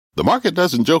The market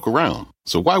doesn't joke around,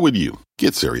 so why would you?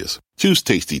 Get serious. Choose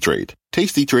Tasty Trade.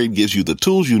 Tasty Trade gives you the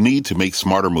tools you need to make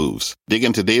smarter moves. Dig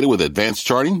into data with advanced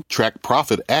charting, track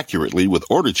profit accurately with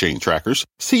order chain trackers,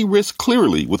 see risk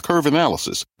clearly with curve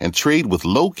analysis, and trade with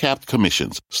low-capped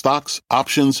commissions, stocks,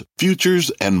 options,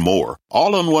 futures, and more.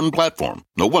 All on one platform.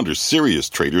 No wonder serious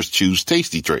traders choose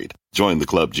Tasty Trade. Join the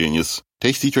club, genius.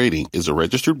 Tasty Trading is a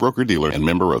registered broker-dealer and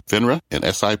member of FINRA and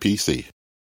SIPC.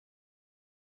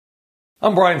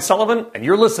 I'm Brian Sullivan, and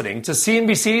you're listening to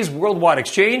CNBC's Worldwide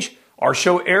Exchange. Our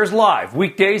show airs live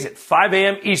weekdays at 5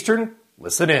 a.m. Eastern.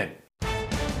 Listen in.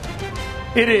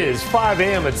 It is 5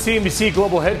 a.m. at CNBC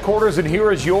Global Headquarters, and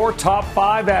here is your top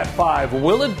 5 at 5.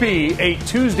 Will it be a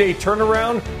Tuesday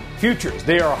turnaround? Futures,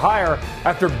 they are higher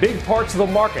after big parts of the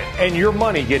market and your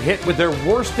money get hit with their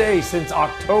worst day since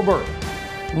October.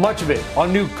 Much of it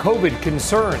on new COVID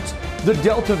concerns, the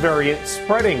Delta variant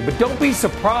spreading. But don't be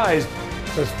surprised,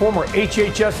 as former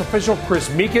HHS official Chris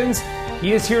Meekins,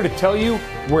 he is here to tell you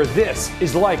where this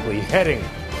is likely heading.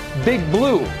 Big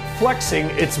Blue flexing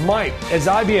its might as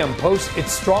IBM posts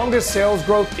its strongest sales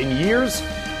growth in years,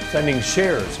 sending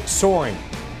shares soaring.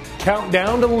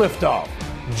 Countdown to liftoff.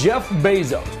 Jeff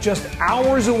Bezos, just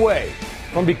hours away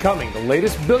from becoming the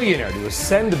latest billionaire to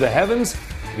ascend to the heavens.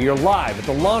 We are live at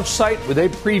the launch site with a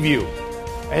preview.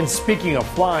 And speaking of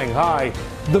flying high,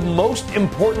 the most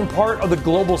important part of the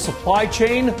global supply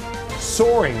chain,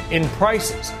 soaring in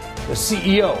prices. The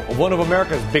CEO of one of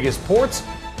America's biggest ports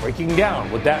breaking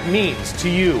down what that means to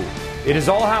you. It is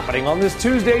all happening on this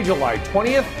Tuesday, July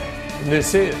 20th, and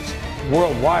this is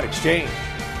Worldwide Exchange.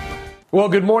 Well,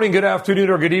 good morning, good afternoon,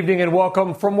 or good evening, and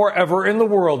welcome from wherever in the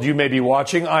world you may be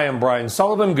watching. I am Brian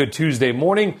Sullivan. Good Tuesday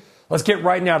morning. Let's get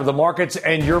right now to the markets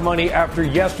and your money after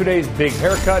yesterday's big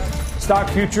haircut. Stock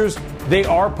futures, they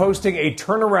are posting a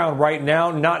turnaround right now,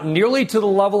 not nearly to the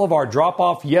level of our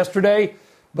drop-off yesterday,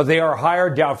 but they are higher.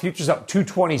 Dow futures up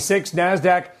 226,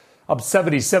 NASDAQ up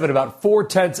 77, about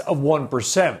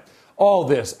 0.4%. All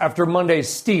this after Monday's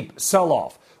steep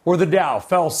sell-off, where the Dow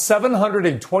fell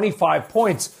 725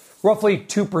 points, roughly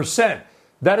 2%.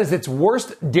 That is its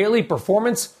worst daily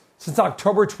performance since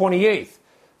October 28th.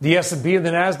 The S&P and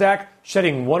the NASDAQ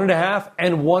shedding 1.5%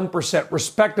 and 1%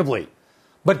 respectively.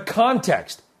 But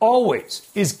context always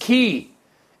is key.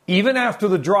 Even after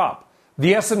the drop,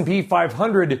 the S&P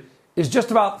 500 is just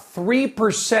about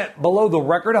 3% below the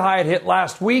record high it hit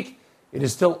last week. It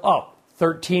is still up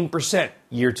 13%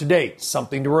 year to date,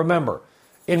 something to remember.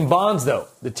 In bonds, though,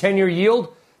 the 10-year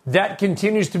yield, that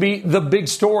continues to be the big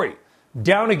story.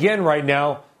 Down again right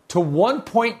now to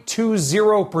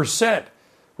 1.20%.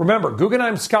 Remember,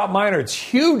 Guggenheim Scott Meinert's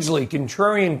hugely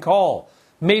contrarian call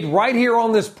made right here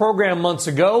on this program months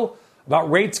ago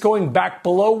about rates going back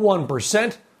below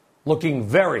 1%, looking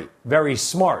very, very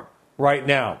smart right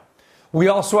now. We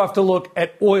also have to look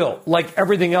at oil, like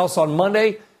everything else on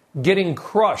Monday, getting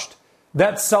crushed.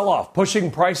 That sell-off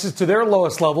pushing prices to their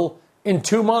lowest level in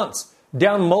 2 months,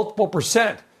 down multiple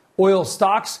percent. Oil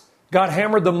stocks got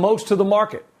hammered the most to the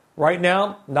market. Right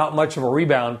now, not much of a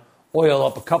rebound. Oil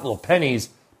up a couple of pennies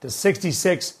to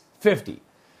 66.50.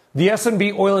 The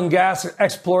S&P Oil and Gas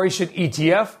Exploration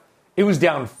ETF, it was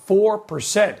down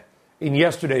 4% in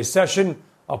yesterday's session,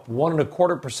 up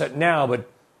 1.25% now, but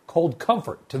cold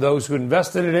comfort to those who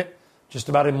invested in it just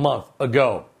about a month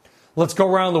ago. Let's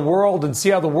go around the world and see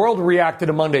how the world reacted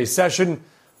to Monday's session.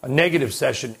 A negative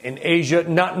session in Asia,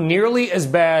 not nearly as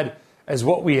bad as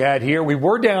what we had here. We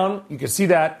were down, you can see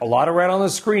that, a lot of red on the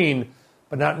screen,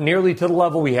 but not nearly to the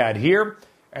level we had here.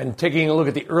 And taking a look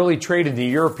at the early trade in the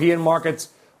European markets,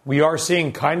 we are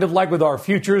seeing, kind of like with our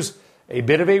futures, a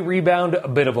bit of a rebound, a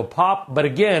bit of a pop, but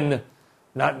again,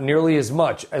 not nearly as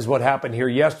much as what happened here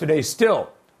yesterday.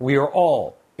 Still, we are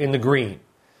all in the green.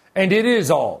 And it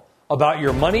is all about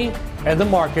your money and the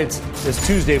markets this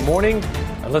Tuesday morning.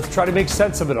 And let's try to make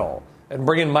sense of it all and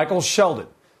bring in Michael Sheldon,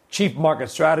 Chief Market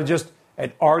Strategist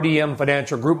at RDM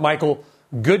Financial Group. Michael,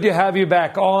 good to have you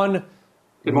back on.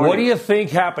 Good morning. What do you think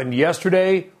happened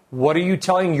yesterday? What are you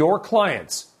telling your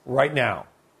clients right now?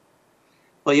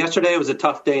 Well, yesterday was a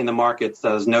tough day in the markets.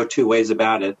 There's no two ways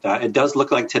about it. It does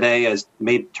look like today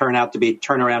may turn out to be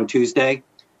Turnaround Tuesday.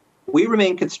 We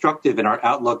remain constructive in our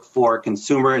outlook for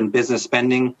consumer and business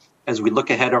spending as we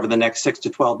look ahead over the next 6 to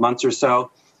 12 months or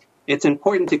so. It's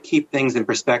important to keep things in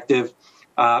perspective.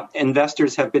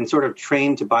 Investors have been sort of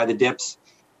trained to buy the dips.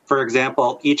 For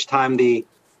example, each time the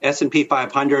S&P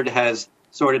 500 has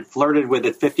sort of flirted with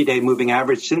a 50-day moving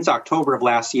average since October of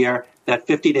last year, that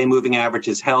 50-day moving average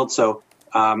is held. So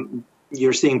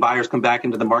you're seeing buyers come back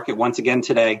into the market once again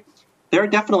today. There are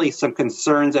definitely some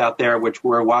concerns out there which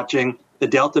we're watching. The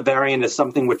Delta variant is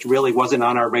something which really wasn't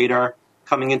on our radar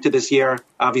coming into this year.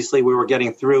 Obviously, we were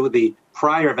getting through the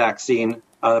prior vaccine,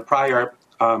 prior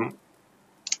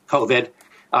COVID.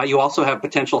 You also have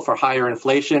potential for higher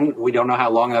inflation. We don't know how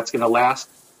long that's going to last.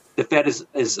 The Fed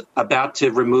is about to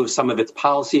remove some of its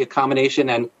policy accommodation,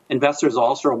 and investors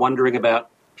also are wondering about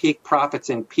peak profits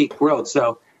and peak growth.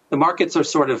 So the markets are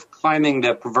sort of climbing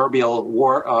the proverbial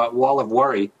wall of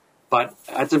worry. But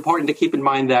it's important to keep in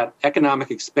mind that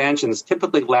economic expansions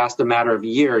typically last a matter of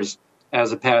years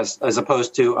as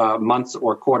opposed to months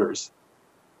or quarters.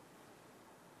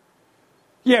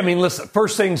 Yeah, I mean, listen,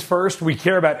 first things first, we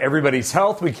care about everybody's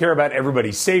health. We care about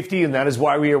everybody's safety. And that is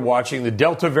why we are watching the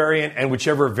Delta variant and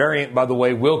whichever variant, by the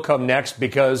way, will come next,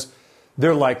 because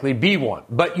there likely be one.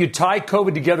 But you tie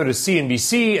COVID together to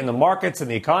CNBC and the markets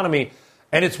and the economy,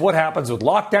 and it's what happens with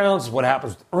lockdowns, what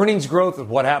happens with earnings growth, and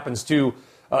what happens to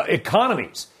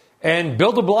economies. And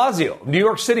Bill de Blasio, New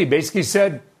York City, basically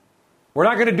said, we're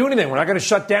not going to do anything. We're not going to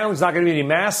shut down. There's not going to be any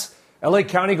masks. LA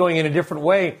County going in a different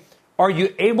way. Are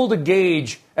you able to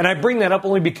gauge, and I bring that up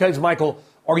only because, Michael,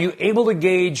 are you able to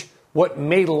gauge what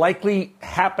may likely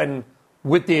happen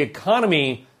with the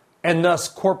economy and thus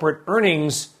corporate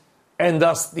earnings and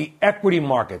thus the equity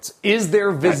markets? Is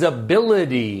there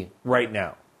visibility right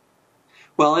now?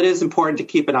 Well, it is important to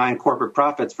keep an eye on corporate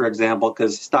profits, for example,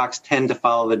 because stocks tend to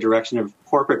follow the direction of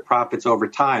corporate profits over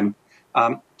time.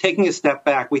 Taking a step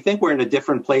back, we think we're in a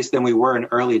different place than we were in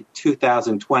early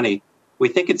 2020. We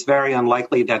think it's very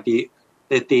unlikely that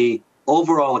the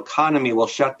overall economy will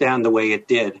shut down the way it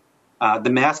did. The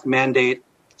mask mandate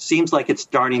seems like it's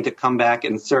starting to come back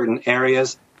in certain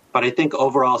areas, but I think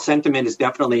overall sentiment is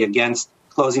definitely against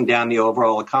closing down the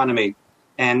overall economy.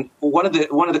 And one of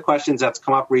the questions that's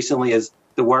come up recently is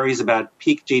the worries about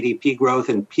peak GDP growth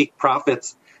and peak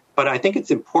profits. But I think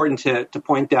it's important to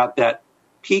point out that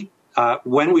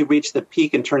when we reach the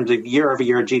peak in terms of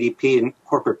year-over-year GDP and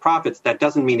corporate profits, that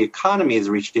doesn't mean the economy has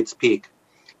reached its peak.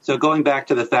 So going back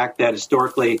to the fact that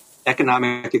historically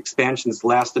economic expansions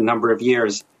last a number of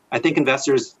years, I think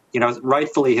investors,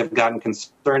 rightfully have gotten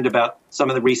concerned about some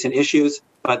of the recent issues,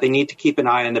 but they need to keep an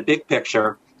eye on the big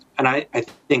picture. And I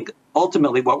think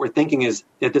ultimately what we're thinking is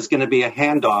that there's going to be a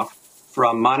handoff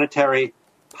from monetary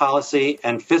policy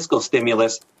and fiscal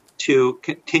stimulus to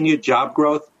continued job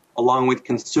growth, along with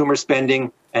consumer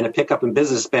spending and a pickup in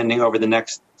business spending over the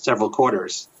next several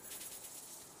quarters.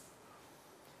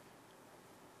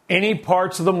 Any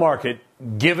parts of the market,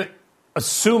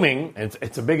 assuming, and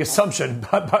it's a big assumption,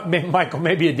 but Michael,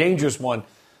 maybe a dangerous one,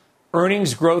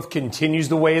 earnings growth continues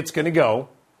the way it's going to go,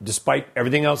 despite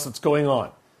everything else that's going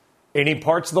on. Any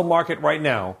parts of the market right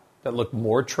now that look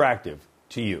more attractive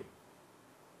to you?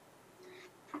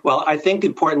 Well, I think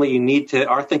importantly,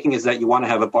 our thinking is that you want to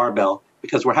have a barbell,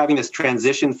 because we're having this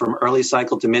transition from early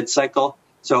cycle to mid cycle.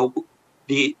 So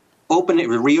the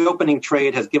reopening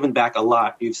trade has given back a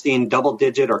lot. You've seen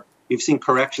you've seen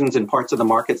corrections in parts of the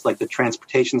markets like the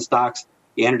transportation stocks,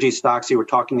 the energy stocks you were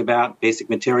talking about, basic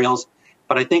materials.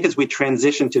 But I think as we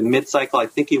transition to mid cycle, I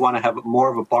think you want to have more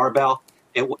of a barbell.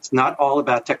 It's not all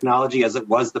about technology as it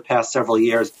was the past several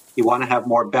years. You want to have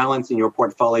more balance in your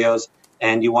portfolios,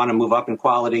 and you want to move up in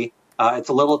quality. It's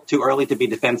a little too early to be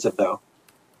defensive, though.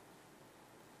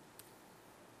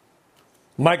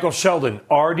 Michael Sheldon,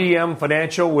 RDM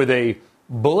Financial, with a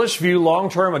bullish view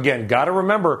long-term. Again, got to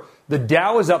remember, the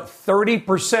Dow is up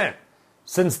 30%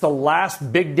 since the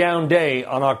last big down day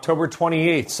on October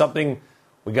 28th, something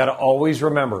we got to always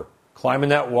remember, climbing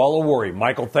that wall of worry.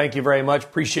 Michael, thank you very much.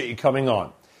 Appreciate you coming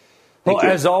on. Well,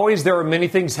 as always, there are many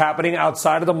things happening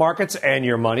outside of the markets and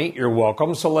your money. You're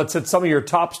welcome. So let's hit some of your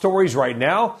top stories right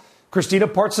now. Christina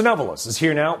Partsinevelos is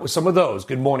here now with some of those.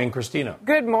 Good morning, Christina.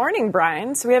 Good morning,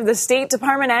 Brian. So we have the State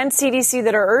Department and CDC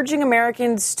that are urging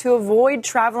Americans to avoid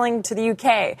traveling to the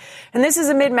UK. And this is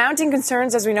amid mounting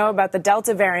concerns, as we know, about the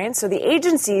Delta variant. So the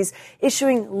agency's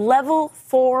issuing level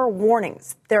 4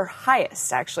 warnings, their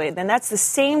highest, actually. Then that's the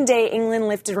same day England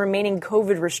lifted remaining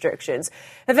COVID restrictions.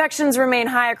 Infections remain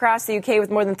high across the UK, with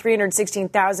more than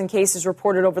 316,000 cases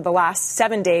reported over the last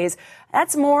 7 days.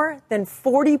 That's more than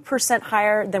 40%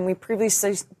 higher than we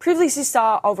previously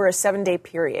saw over a 7-day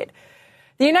period.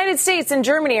 The United States and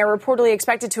Germany are reportedly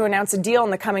expected to announce a deal in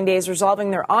the coming days,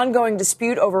 resolving their ongoing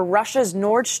dispute over Russia's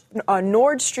Nord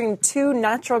Stream 2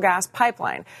 natural gas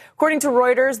pipeline. According to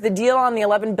Reuters, the deal on the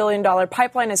 $11 billion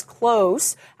pipeline is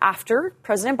close after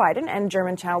President Biden and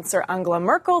German Chancellor Angela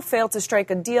Merkel failed to strike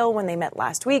a deal when they met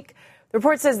last week. The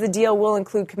report says the deal will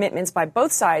include commitments by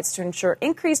both sides to ensure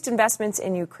increased investments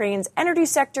in Ukraine's energy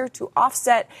sector to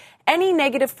offset any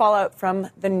negative fallout from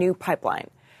the new pipeline.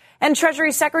 And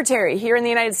Treasury Secretary here in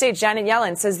the United States, Janet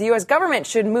Yellen, says the U.S. government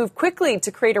should move quickly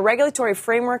to create a regulatory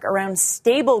framework around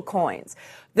stable coins.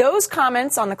 Those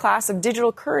comments on the class of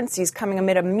digital currencies coming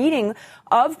amid a meeting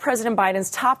of President Biden's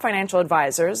top financial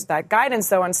advisors. That guidance,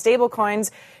 though, on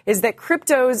stablecoins is that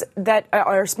cryptos that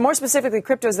are more specifically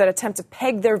cryptos that attempt to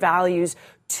peg their values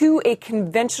to a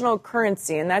conventional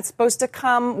currency. And that's supposed to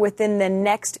come within the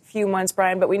next few months,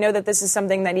 Brian. But we know that this is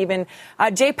something that even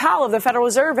Jay Powell of the Federal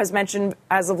Reserve has mentioned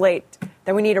as of late,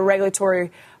 that we need a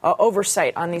regulatory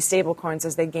oversight on these stablecoins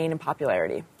as they gain in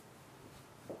popularity.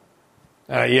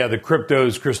 The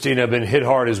cryptos, Christina, have been hit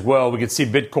hard as well. We can see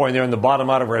Bitcoin there in the bottom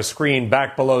out of our screen,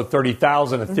 back below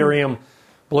 30,000. Ethereum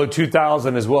below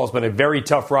 2,000 as well. It's been a very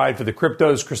tough ride for the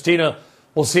cryptos. Christina,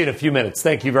 we'll see you in a few minutes.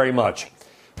 Thank you very much.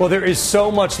 Well, there is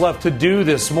so much left to do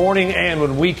this morning, and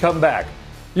when we come back,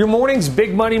 your morning's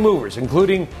big money movers,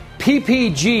 including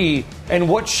PPG and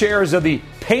what shares of the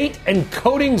paint and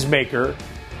coatings maker,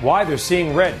 why they're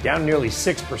seeing red, down nearly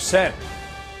 6%.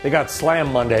 They got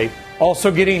slammed Monday. Also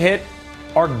getting hit,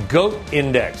 our GOAT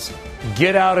index.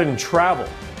 Get out and travel.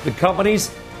 The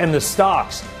companies and the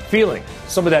stocks feeling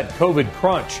some of that COVID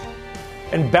crunch.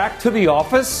 And back to the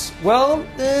office? Well,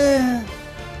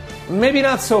 maybe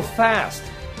not so fast.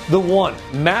 The One,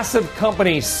 massive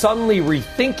company suddenly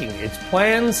rethinking its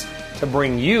plans to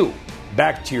bring you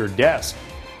back to your desk.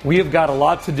 We have got a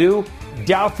lot to do.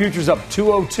 Dow Futures up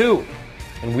 202.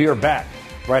 And we are back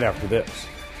right after this.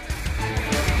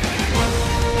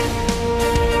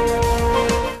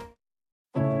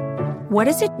 What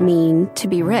does it mean to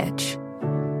be rich?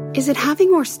 Is it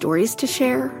having more stories to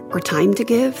share or time to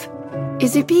give?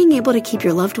 Is it being able to keep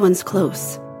your loved ones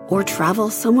close or travel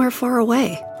somewhere far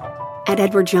away? At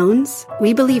Edward Jones,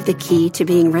 we believe the key to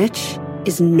being rich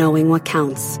is knowing what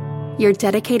counts. Your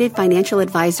dedicated financial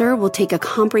advisor will take a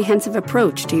comprehensive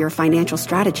approach to your financial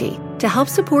strategy to help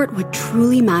support what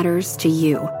truly matters to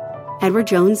you.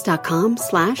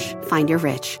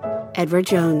 EdwardJones.com/findyourrich. Edward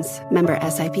Jones, member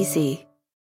SIPC.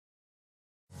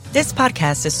 This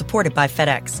podcast is supported by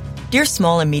FedEx. Dear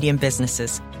small and medium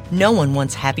businesses, no one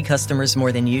wants happy customers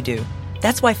more than you do.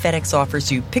 That's why FedEx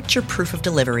offers you picture proof of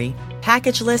delivery,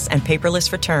 packageless and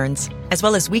paperless returns, as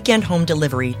well as weekend home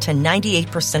delivery to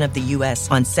 98% of the U.S.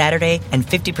 on Saturday and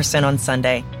 50% on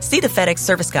Sunday. See the FedEx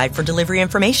service guide for delivery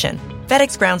information.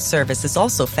 FedEx Ground service is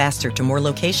also faster to more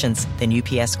locations than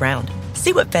UPS Ground.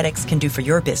 See what FedEx can do for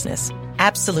your business.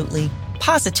 Absolutely,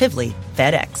 positively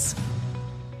FedEx.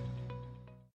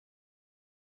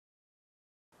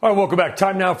 All right, welcome back.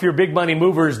 Time now for your big money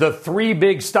movers, the three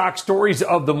big stock stories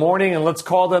of the morning, and let's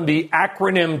call them the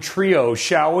acronym trio,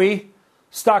 shall we?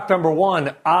 Stock number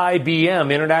one,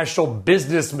 IBM, International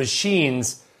Business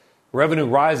Machines. Revenue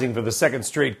rising for the second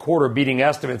straight quarter, beating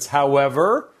estimates.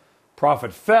 However,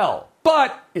 profit fell,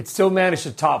 but it still managed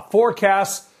to top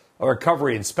forecasts. A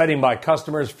recovery in spending by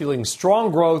customers, fueling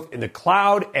strong growth in the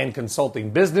cloud and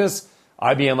consulting business.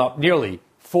 IBM up nearly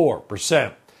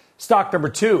 4%. Stock number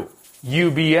two,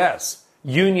 UBS,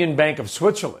 Union Bank of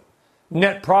Switzerland.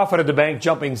 Net profit of the bank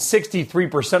jumping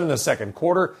 63% in the second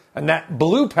quarter, and that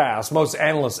blew past most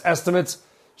analysts' estimates.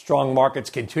 Strong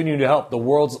markets continue to help the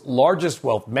world's largest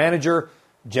wealth manager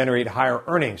generate higher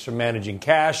earnings from managing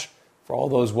cash for all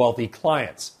those wealthy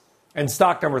clients. And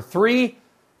stock number three,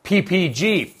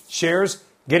 PPG, shares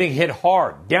getting hit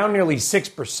hard, down nearly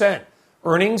 6%.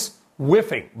 Earnings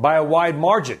whiffing by a wide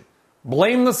margin.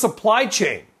 Blame the supply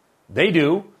chain. They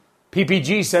do.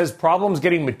 PPG says problems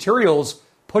getting materials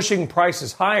pushing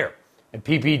prices higher. And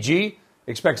PPG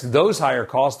expects those higher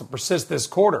costs to persist this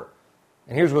quarter.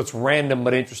 And here's what's random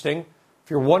but interesting.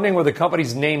 If you're wondering where the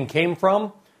company's name came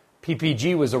from,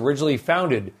 PPG was originally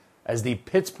founded as the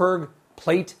Pittsburgh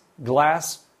Plate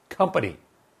Glass Company.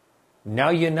 Now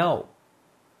you know.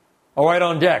 All right,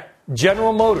 on deck,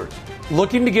 General Motors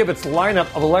looking to give its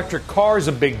lineup of electric cars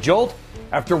a big jolt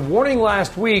after warning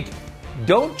last week,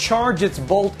 don't charge its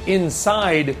Bolt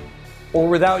inside or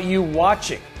without you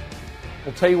watching.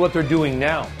 We'll tell you what they're doing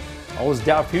now. All as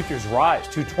Dow Futures rise,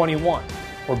 221.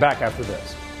 We're back after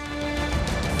this.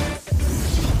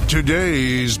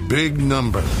 Today's big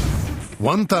number,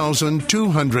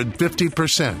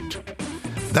 1,250%.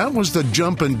 That was the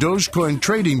jump in Dogecoin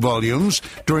trading volumes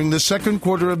during the second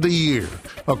quarter of the year,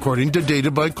 according to data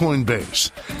by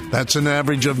Coinbase. That's an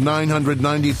average of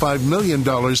 $995 million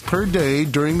per day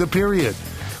during the period,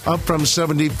 up from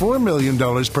 $74 million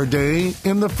per day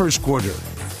in the first quarter.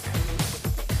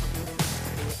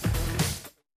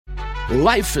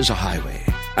 Life is a highway,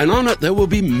 and on it there will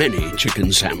be many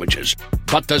chicken sandwiches.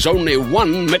 But there's only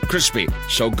one McCrispy,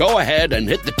 so go ahead and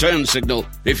hit the turn signal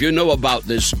if you know about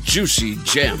this juicy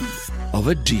gem of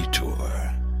a detour.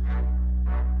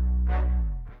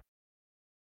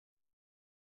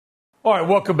 All right,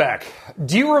 welcome back.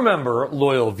 Do you remember,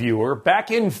 loyal viewer, back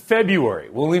in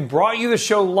February when we brought you the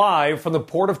show live from the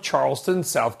port of Charleston,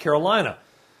 South Carolina?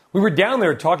 We were down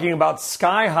there talking about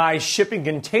sky-high shipping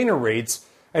container rates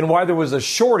and why there was a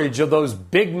shortage of those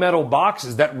big metal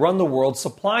boxes that run the world's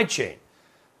supply chain.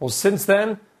 Well, since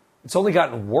then, it's only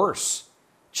gotten worse.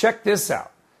 Check this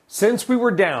out. Since we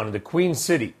were down in the Queen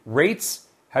City, rates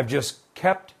have just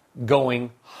kept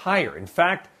going higher. In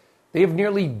fact, they have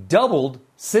nearly doubled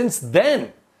since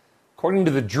then. According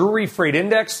to the Drewry Freight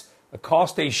Index, the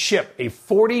cost to ship a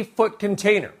 40-foot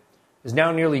container is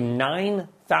now nearly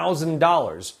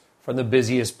 $9,000 from the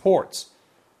busiest ports.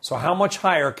 So how much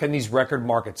higher can these record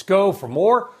markets go? For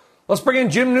more, let's bring in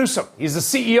Jim Newsom. He's the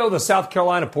CEO of the South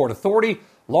Carolina Port Authority,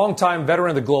 longtime veteran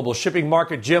of the global shipping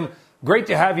market. Jim, great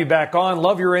to have you back on.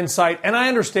 Love your insight. And I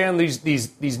understand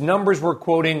these numbers we're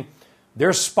quoting,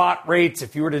 they're spot rates.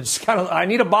 If you were to just I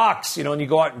need a box, and you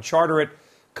go out and charter it,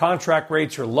 contract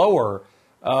rates are lower.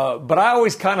 But I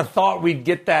always kind of thought we'd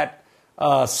get that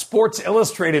Sports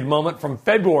Illustrated moment from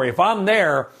February. If I'm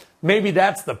there, maybe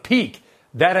that's the peak.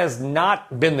 That has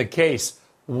not been the case.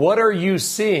 What are you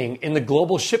seeing in the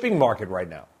global shipping market right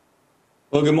now?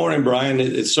 Well, good morning, Brian.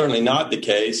 It's certainly not the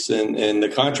case, and the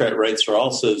contract rates are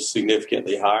also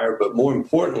significantly higher. But more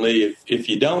importantly, if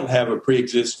you don't have a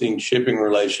pre-existing shipping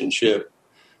relationship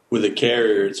with a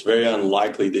carrier, it's very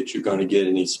unlikely that you're going to get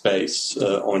any space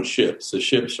on ships. The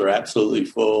ships are absolutely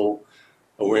full.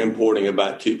 We're importing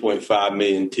about 2.5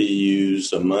 million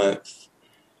TEUs a month,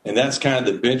 and that's kind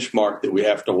of the benchmark that we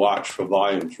have to watch for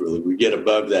volumes, really. We get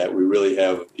above that, we really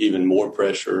have even more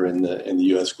pressure in the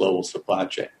U.S. global supply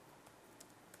chain.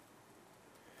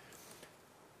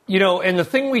 And the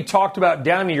thing we talked about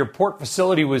down in your port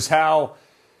facility was how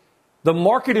the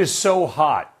market is so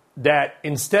hot that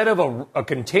instead of a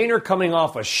container coming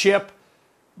off a ship,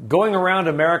 going around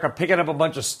America, picking up a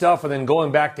bunch of stuff, and then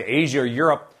going back to Asia or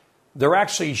Europe, they're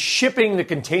actually shipping the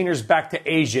containers back to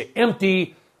Asia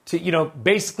empty to,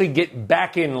 basically get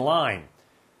back in line.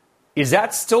 Is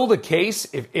that still the case?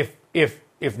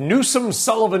 If Newsom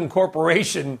Sullivan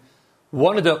Corporation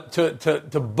wanted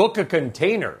to book a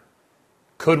container,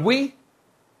 could we?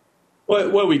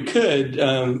 Well, we could.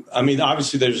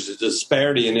 Obviously, there's a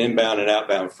disparity in inbound and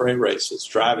outbound freight rates that's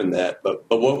driving that. But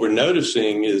what we're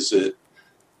noticing is that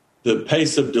the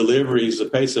pace of deliveries, the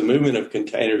pace of movement of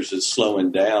containers is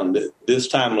slowing down. This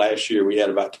time last year, we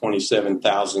had about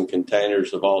 27,000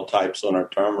 containers of all types on our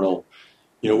terminal.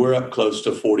 We're up close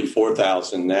to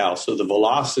 44,000 now. So the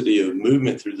velocity of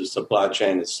movement through the supply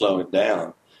chain is slowing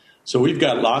down. So we've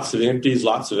got lots of empties,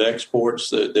 lots of exports.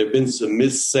 There have been some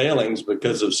missed sailings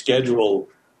because of schedule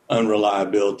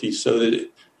unreliability, so that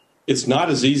it's not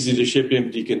as easy to ship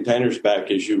empty containers back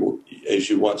as you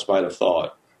once might have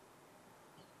thought.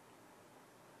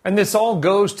 And this all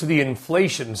goes to the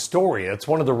inflation story. That's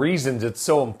one of the reasons it's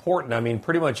so important.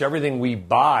 Pretty much everything we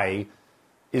buy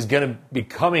is going to be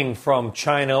coming from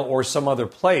China or some other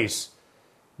place.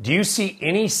 Do you see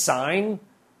any sign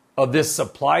of this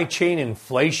supply chain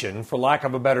inflation, for lack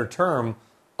of a better term,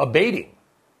 abating?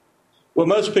 Well,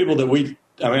 most people that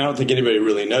I don't think anybody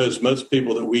really knows. Most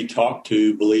people that we talk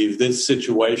to believe this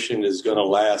situation is going to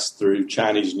last through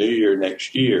Chinese New Year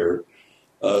next year,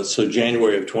 so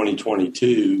January of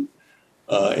 2022.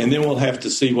 And then we'll have to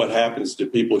see what happens. Do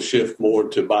people shift more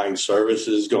to buying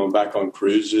services, going back on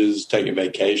cruises, taking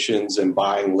vacations, and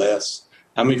buying less?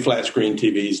 How many flat screen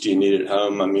TVs do you need at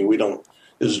home?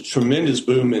 There's a tremendous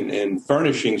boom in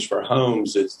furnishings for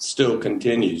homes that still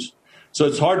continues. So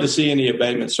it's hard to see any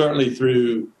abatement. Certainly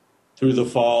through the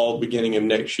fall, beginning of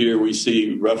next year, we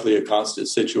see roughly a constant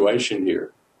situation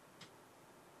here.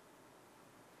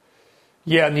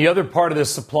 Yeah, and the other part of the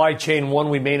supply chain, one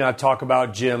we may not talk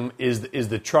about, Jim, is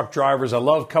the truck drivers. I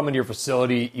love coming to your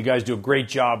facility. You guys do a great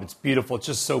job. It's beautiful. It's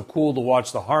just so cool to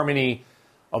watch the harmony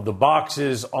of the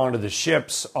boxes onto the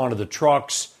ships, onto the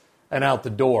trucks, and out the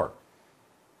door.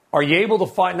 Are you able to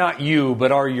find, not you,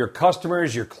 but are your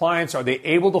customers, your clients, are they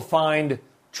able to find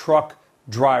truck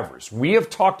drivers? We have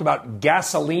talked about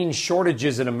gasoline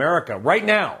shortages in America right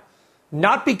now,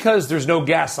 not because there's no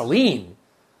gasoline,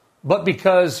 but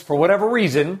because for whatever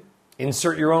reason,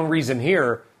 insert your own reason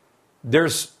here,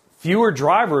 there's fewer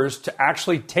drivers to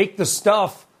actually take the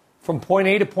stuff from point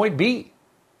A to point B.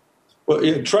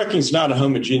 Well, trucking is not a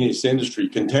homogeneous industry.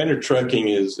 Container trucking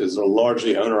is a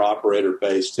largely owner-operator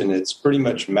based, and it's pretty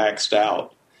much maxed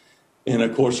out. And,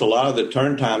 of course, a lot of the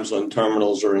turn times on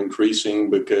terminals are increasing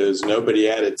because nobody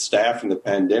added staff in the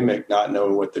pandemic, not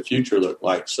knowing what the future looked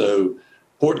like. So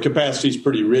port capacity is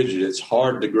pretty rigid. It's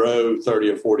hard to grow 30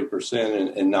 or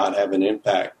 40% and not have an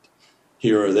impact.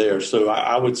 here or there. So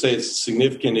I would say it's a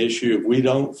significant issue. If we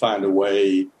don't find a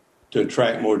way to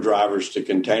attract more drivers to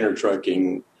container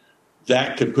trucking,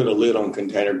 that could put a lid on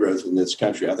container growth in this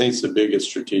country. I think it's the biggest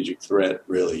strategic threat,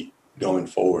 really, going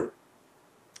forward.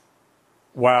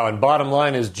 Wow. And bottom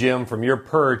line is, Jim, from your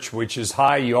perch, which is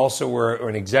high, you also were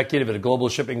an executive at a global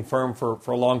shipping firm for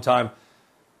a long time.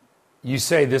 You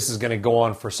say this is going to go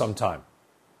on for some time.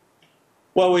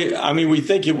 Well, we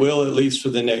think it will, at least for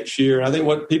the next year. I think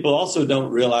what people also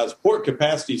don't realize, port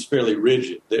capacity is fairly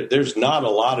rigid. There's not a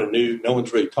lot of no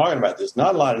one's really talking about this,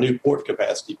 not a lot of new port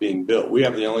capacity being built. We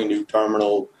have the only new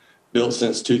terminal built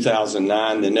since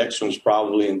 2009. The next one's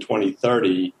probably in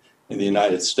 2030 in the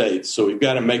United States. So we've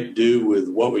got to make do with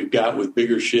what we've got with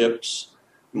bigger ships,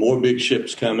 more big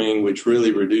ships coming, which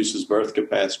really reduces berth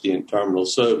capacity in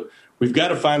terminals. So we've got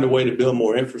to find a way to build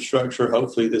more infrastructure.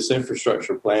 Hopefully this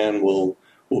infrastructure plan will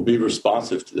be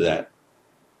responsive to that.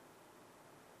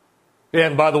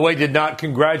 And by the way, did not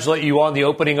congratulate you on the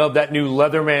opening of that new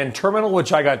Leatherman terminal,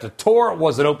 which I got to tour. It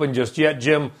wasn't open just yet.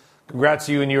 Jim, congrats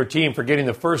to you and your team for getting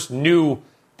the first new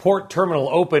port terminal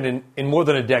open in more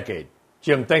than a decade.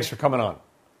 Jim, thanks for coming on.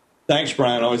 Thanks,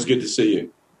 Brian. Always good to see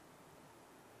you.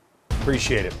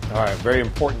 Appreciate it. All right, very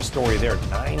important story there.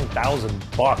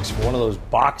 $9,000 for one of those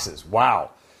boxes. Wow.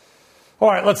 All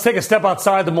right, let's take a step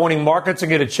outside the morning markets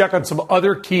and get a check on some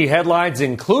other key headlines,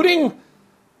 including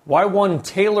why one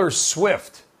Taylor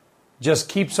Swift just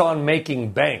keeps on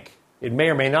making bank. It may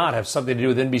or may not have something to do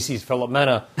with NBC's Philip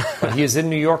Mena, but he is in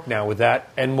New York now with that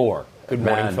and more. Good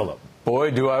morning, Philip.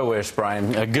 Boy, do I wish,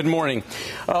 Brian. Good morning.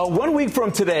 1 week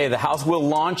from today, the House will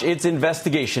launch its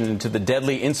investigation into the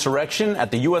deadly insurrection at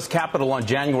the U.S. Capitol on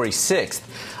January 6th.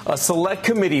 A select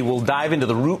committee will dive into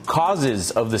the root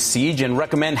causes of the siege and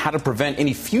recommend how to prevent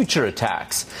any future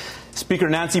attacks. Speaker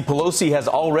Nancy Pelosi has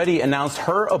already announced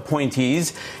her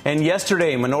appointees, and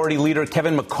yesterday, Minority Leader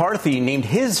Kevin McCarthy named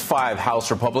his 5 House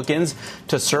Republicans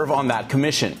to serve on that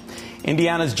commission.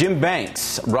 Indiana's Jim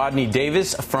Banks, Rodney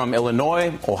Davis from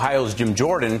Illinois, Ohio's Jim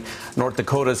Jordan, North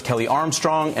Dakota's Kelly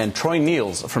Armstrong, and Troy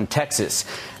Niels from Texas.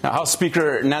 Now, House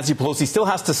Speaker Nancy Pelosi still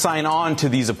has to sign on to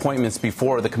these appointments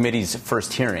before the committee's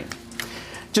first hearing.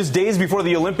 Just days before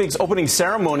the Olympics opening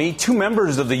ceremony, 2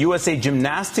 members of the USA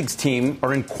Gymnastics team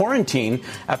are in quarantine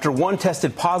after one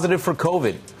tested positive for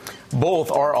COVID.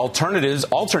 Both are alternates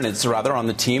on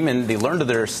the team, and they learned of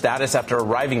their status after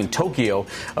arriving in Tokyo.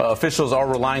 Officials are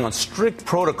relying on strict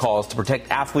protocols to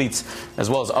protect athletes as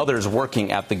well as others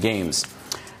working at the games.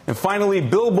 And finally,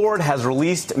 Billboard has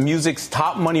released music's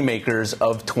top moneymakers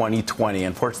of 2020.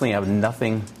 Unfortunately, I have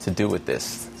nothing to do with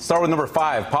this. Start with number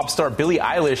 5, pop star Billie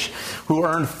Eilish, who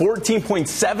earned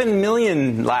 $14.7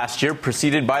 million last year,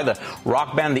 preceded by the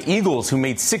rock band The Eagles, who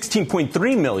made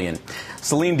 $16.3 million.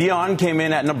 Celine Dion came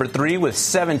in at number 3 with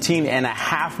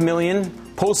 $17.5 million.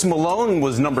 Post Malone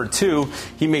was number 2.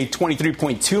 He made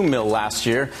 $23.2 million last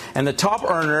year. And the top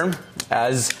earner,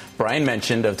 as Brian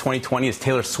mentioned, of 2020 is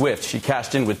Taylor Swift. She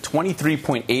cashed in with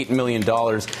 $23.8 million.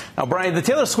 Now, Brian, the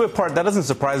Taylor Swift part, that doesn't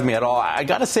surprise me at all. I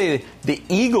got to say, the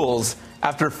Eagles,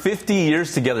 after 50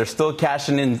 years together, still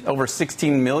cashing in over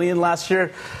 $16 million last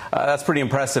year. That's pretty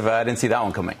impressive. I didn't see that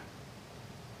one coming.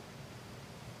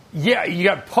 Yeah, you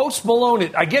got Post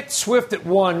Malone. I get Swift at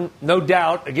 1, no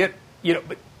doubt. I get,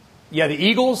 but yeah, the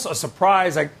Eagles, a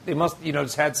surprise. They must,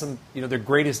 just had some, their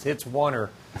greatest hits 1 or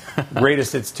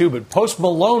greatest hits 2. But Post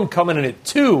Malone coming in at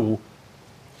 2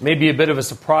 may be a bit of a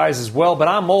surprise as well. But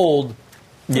I'm old.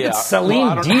 Look at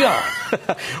Celine Dion.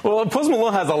 Well, Post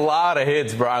Malone has a lot of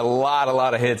hits, bro. A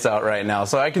lot of hits out right now.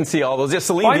 So I can see all those. Yeah,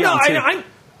 Celine Dion too.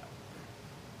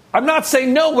 I'm not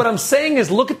saying no. What I'm saying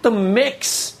is look at the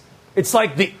mix. It's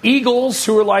like the Eagles,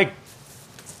 who are like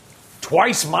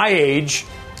twice my age,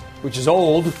 which is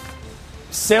old.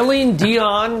 Celine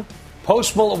Dion,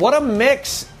 Post Malone. What a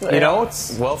mix.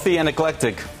 It's wealthy and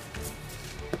eclectic.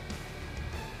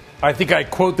 I think I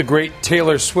quote the great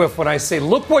Taylor Swift when I say,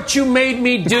 look what you made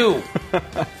me do,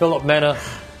 Philip Mena.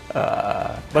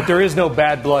 But there is no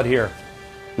bad blood here.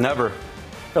 Never.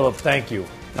 Philip, thank you.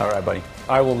 All right, buddy.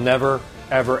 I will never,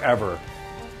 ever, ever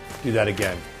do that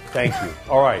again. Thank you.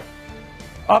 All right.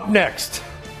 Up next,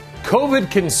 COVID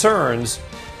concerns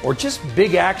or just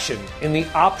big action in the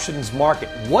options market.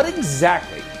 What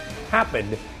exactly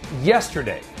happened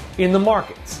yesterday in the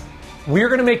markets? We're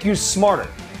going to make you smarter.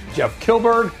 Jeff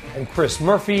Kilberg and Chris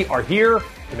Murphy are here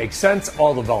to make sense of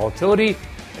all the volatility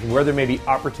and where there may be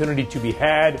opportunity to be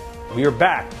had. We are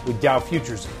back with Dow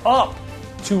Futures up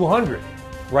 200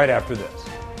 right after this.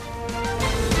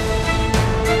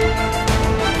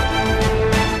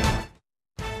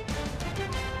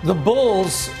 The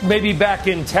bulls may be back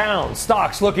in town.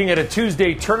 Stocks looking at a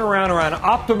Tuesday turnaround around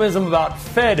optimism about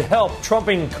Fed help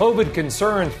trumping COVID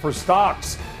concerns for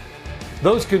stocks.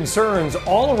 Those concerns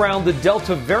all around the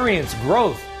Delta variant's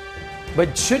growth.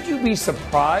 But should you be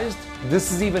surprised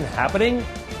this is even happening?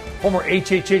 Former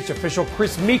HHH official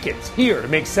Chris Meekins here to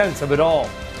make sense of it all.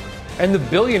 And the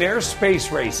billionaire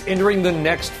space race entering the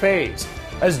next phase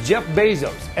as Jeff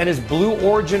Bezos and his Blue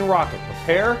Origin rocket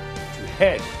prepare to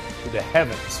head to the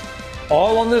heavens.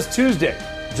 All on this Tuesday,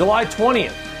 July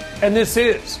 20th. And this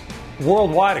is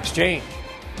Worldwide Exchange.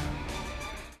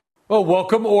 Well,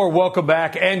 welcome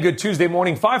back, and good Tuesday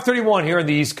morning, 5:31 here on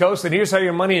the East Coast. And here's how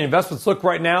your money and investments look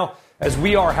right now as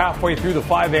we are halfway through the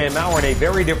 5 a.m. hour, and a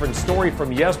very different story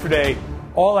from yesterday,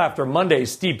 all after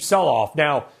Monday's steep sell-off.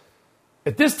 Now,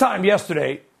 at this time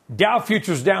yesterday, Dow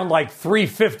futures down like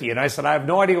 350, and I said, I have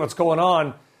no idea what's going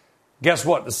on. Guess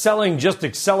what? The selling just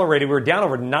accelerated. We were down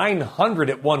over 900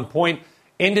 at one point,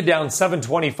 ended down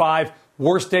 725,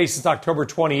 worst day since October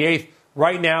 28th.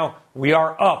 Right now, we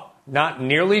are up, not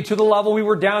nearly to the level we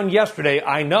were down yesterday,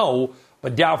 I know,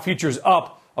 but Dow futures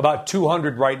up about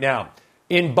 200 right now.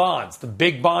 In bonds, the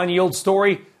big bond yield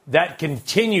story, that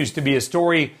continues to be a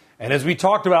story. And as we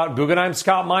talked about, Guggenheim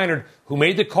Scott Minerd, who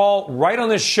made the call right on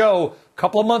this show a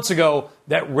couple of months ago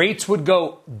that rates would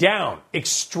go down,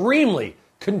 extremely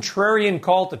contrarian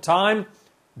call at the time.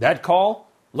 That call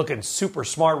looking super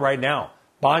smart right now.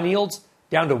 Bond yields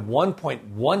down to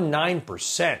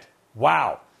 1.19%.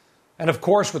 Wow. And of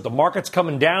course, with the markets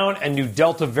coming down and new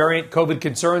Delta variant COVID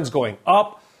concerns going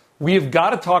up, we have got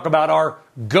to talk about our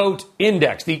GOAT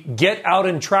index, the Get Out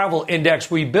and Travel index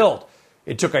we built.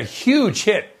 It took a huge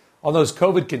hit on those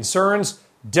COVID concerns.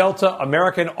 Delta,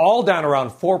 American, all down around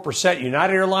 4%.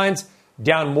 United Airlines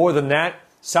down more than that.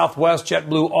 Southwest,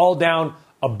 JetBlue, all down.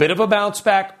 A bit of a bounce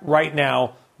back right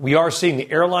now. We are seeing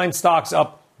the airline stocks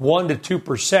up 1% to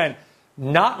 2%.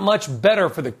 Not much better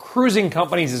for the cruising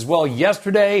companies as well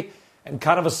yesterday, and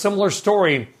kind of a similar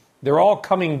story. They're all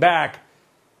coming back.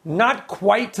 Not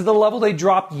quite to the level they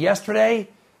dropped yesterday,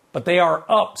 but they are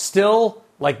up still,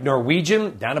 like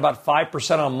Norwegian, down about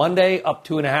 5% on Monday, up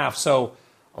 2.5%. So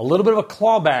a little bit of a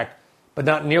clawback, but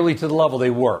not nearly to the level they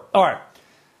were. All right.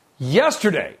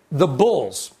 Yesterday, the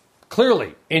bulls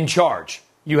clearly in charge.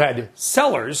 You had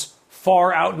sellers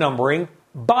far outnumbering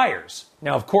buyers.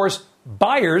 Now, of course,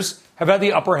 buyers have had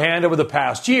the upper hand over the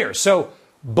past year. So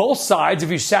both sides, if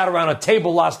you sat around a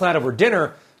table last night over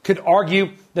dinner, could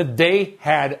argue that they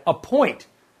had a point.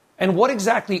 And what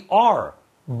exactly are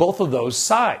both of those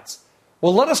sides?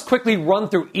 Well, let us quickly run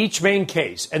through each main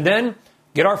case and then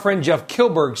get our friend Jeff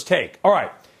Kilberg's take. All right,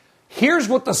 here's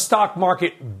what the stock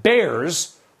market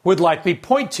bears would likely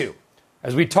point to.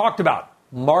 As we talked about,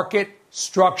 market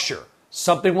structure,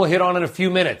 something we'll hit on in a few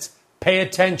minutes. Pay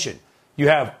attention. You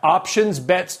have options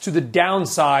bets to the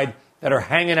downside that are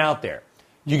hanging out there.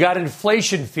 You got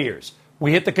inflation fears.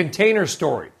 We hit the container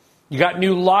story. You got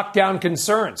new lockdown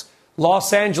concerns.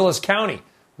 Los Angeles County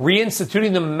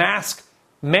reinstituting the mask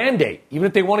mandate. Even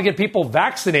if they want to get people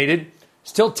vaccinated,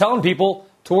 still telling people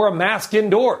to wear a mask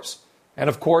indoors. And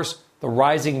of course, the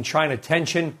rising China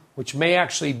tension, which may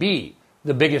actually be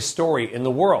the biggest story in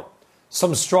the world.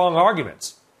 Some strong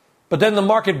arguments. But then the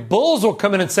market bulls will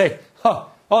come in and say, oh,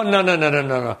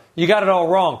 no. You got it all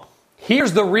wrong.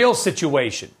 Here's the real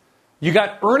situation. You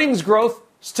got earnings growth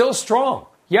still strong.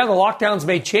 Yeah, the lockdowns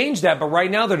may change that, but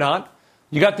right now they're not.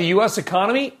 You got the U.S.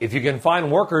 economy, if you can find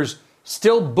workers,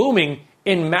 still booming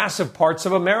in massive parts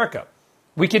of America.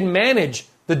 We can manage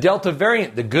the Delta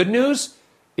variant. The good news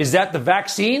is that the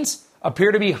vaccines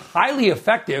appear to be highly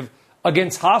effective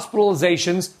against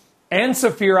hospitalizations and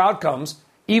severe outcomes,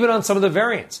 even on some of the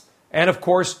variants. And of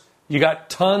course, you got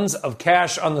tons of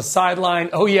cash on the sideline.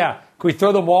 Oh yeah, can we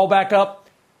throw the wall back up?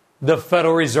 The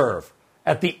Federal Reserve.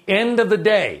 At the end of the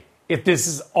day, if this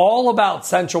is all about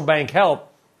central bank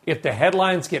help, if the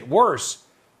headlines get worse,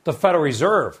 the Federal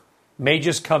Reserve may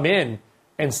just come in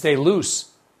and stay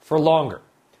loose for longer.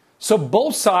 So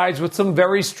both sides with some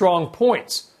very strong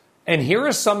points. And here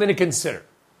is something to consider.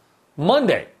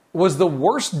 Monday was the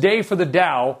worst day for the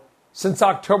Dow since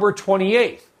October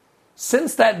 28th.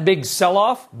 Since that big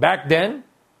sell-off back then,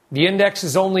 the index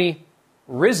has only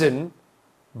risen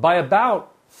by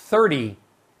about 30%.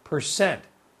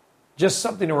 Just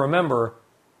something to remember.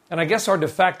 And I guess our de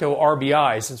facto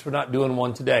RBI, since we're not doing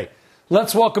one today.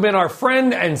 Let's welcome in our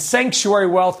friend and Sanctuary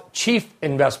Wealth Chief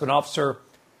Investment Officer,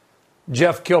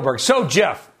 Jeff Kilberg. So,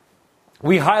 Jeff,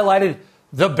 we highlighted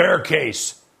the bear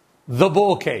case, the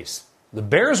bull case. The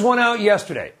bears won out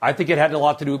yesterday. I think it had a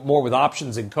lot to do more with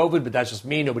options and COVID, but that's just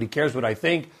me. Nobody cares what I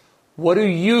think. What do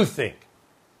you think?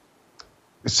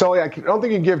 Sully, I don't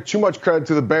think you can give too much credit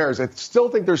to the bears. I still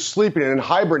think they're sleeping and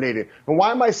hibernating. And why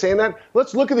am I saying that?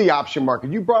 Let's look at the option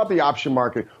market. You brought up the option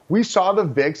market. We saw the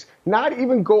VIX not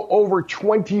even go over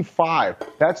 25.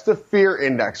 That's the fear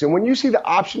index. And when you see the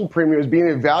option premiums being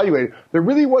evaluated, there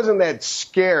really wasn't that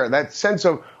scare, that sense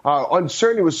of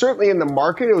uncertainty was certainly in the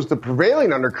market. It was the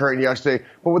prevailing undercurrent yesterday.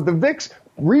 But with the VIX,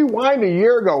 rewind a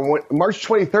year ago, March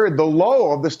 23rd, the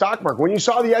low of the stock market, when you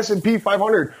saw the S&P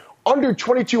 500 under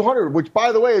 2,200, which,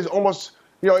 by the way, is almost,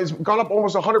 it's gone up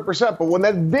almost 100%. But when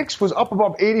that VIX was up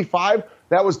above 85,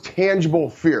 that was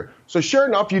tangible fear. So sure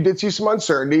enough, you did see some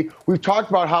uncertainty. We've talked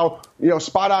about how,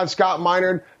 spot on Scott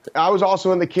Minerd. I was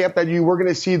also in the camp that you were going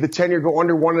to see the 10-year go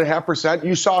under 1.5%.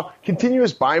 You saw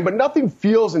continuous buying, but nothing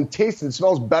feels and tastes and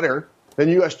smells better than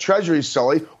U.S. Treasuries,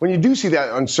 Sully, when you do see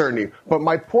that uncertainty. But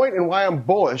my point and why I'm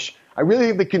bullish, I really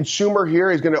think the consumer here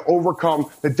is going to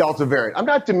overcome the Delta variant. I'm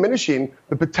not diminishing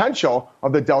the potential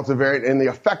of the Delta variant and the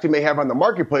effect it may have on the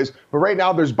marketplace, but right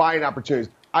now there's buying opportunities.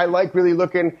 I like really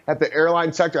looking at the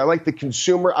airline sector. I like the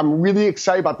consumer. I'm really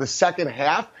excited about the second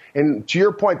half. And to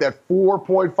your point, that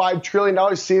 $4.5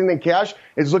 trillion sitting in cash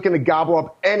is looking to gobble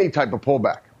up any type of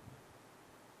pullback.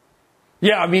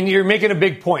 Yeah, I mean, you're making a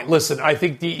big point. Listen, I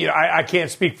think I can't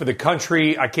speak for the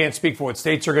country. I can't speak for what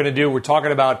states are going to do. We're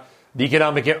talking about the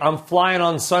economic. I'm flying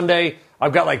on Sunday.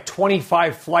 I've got like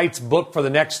 25 flights booked for the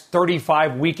next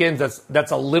 35 weekends.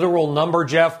 That's a literal number,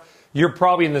 Jeff. You're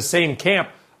probably in the same camp.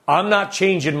 I'm not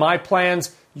changing my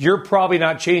plans. You're probably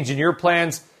not changing your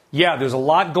plans. Yeah, there's a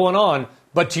lot going on.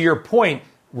 But to your point,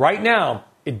 right now,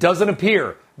 it doesn't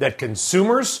appear that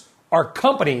consumers or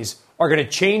companies are going to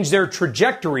change their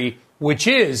trajectory, which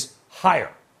is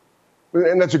higher.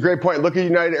 And that's a great point. Look at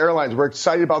United Airlines. We're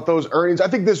excited about those earnings. I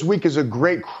think this week is a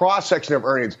great cross-section of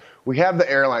earnings. We have the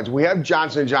airlines. We have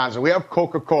Johnson & Johnson. We have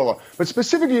Coca-Cola. But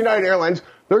specific to United Airlines,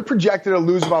 they're projected to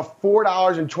lose about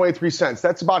 $4.23.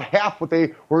 That's about half what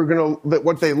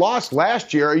they lost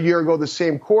last year, a year ago, the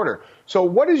same quarter. So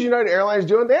what is United Airlines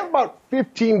doing? They have about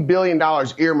 $15 billion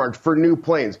earmarked for new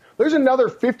planes. There's another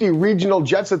 50 regional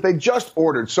jets that they just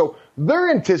ordered. So they're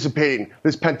anticipating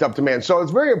this pent-up demand. So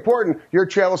it's very important, your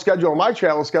travel schedule and my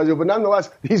travel schedule, but nonetheless,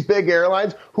 these big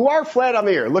airlines who are flat on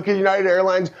the air. Look at United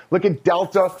Airlines, look at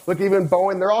Delta, look at even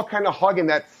Boeing. They're all kind of hugging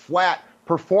that flat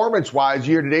performance-wise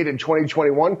year-to-date in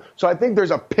 2021. So I think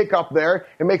there's a pickup there.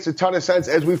 It makes a ton of sense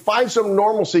as we find some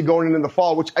normalcy going into the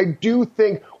fall, which I do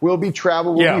think will be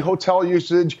travel, will be hotel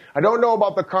usage. I don't know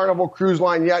about the Carnival Cruise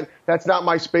Line yet. That's not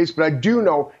my space, but I do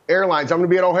know airlines. I'm going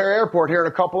to be at O'Hare Airport here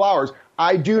in a couple hours.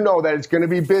 I do know that it's going to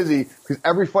be busy because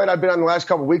every flight I've been on the last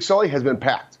couple of weeks, Sully, has been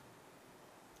packed.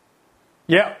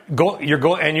 Yeah, you're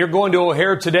going to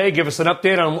O'Hare today. Give us an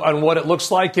update on what it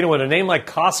looks like. When a name like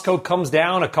Costco comes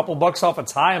down a couple bucks off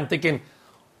its high, I'm thinking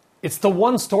it's the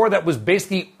one store that was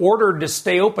basically ordered to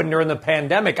stay open during the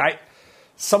pandemic.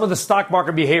 Some of the stock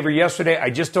market behavior yesterday,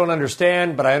 I just don't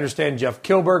understand, but I understand Jeff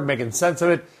Kilberg making sense of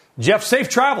it. Jeff, safe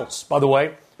travels, by the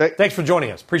way. Thanks for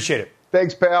joining us. Appreciate it.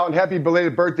 Thanks, pal, and happy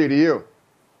belated birthday to you.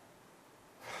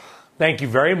 Thank you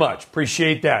very much.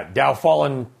 Appreciate that. Dow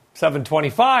falling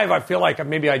 725. I feel like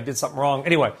maybe I did something wrong.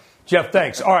 Anyway, Jeff,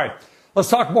 thanks. All right, let's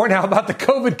talk more now about the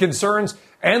COVID concerns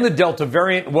and the Delta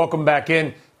variant. Welcome back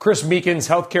in Chris Meekins,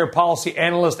 healthcare policy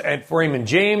analyst at Raymond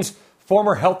James,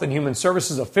 former Health and Human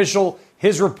Services official.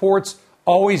 His reports,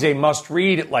 always a must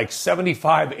read at like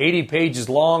 75, 80 pages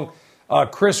long.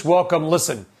 Chris, welcome.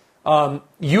 Listen,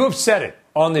 you have said it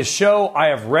on this show. I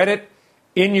have read it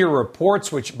in your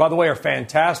reports, which, by the way, are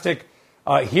fantastic.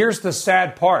 Here's the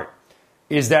sad part.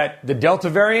 Is that the Delta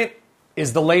variant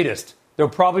is the latest. There'll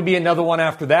probably be another one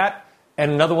after that and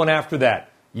another one after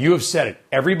that. You have said it.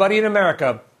 Everybody in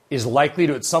America is likely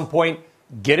to at some point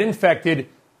get infected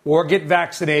or get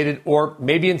vaccinated or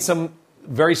maybe in some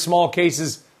very small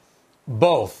cases,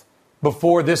 both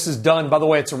before this is done. By the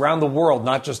way, it's around the world,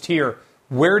 not just here.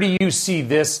 Where do you see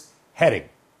this heading?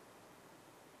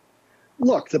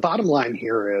 Look, the bottom line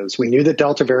here is we knew the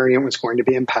Delta variant was going to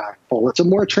be impactful. It's a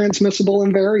more transmissible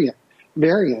variant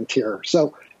here.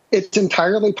 So it's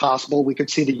entirely possible we could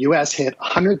see the U.S. hit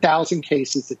 100,000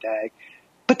 cases a day.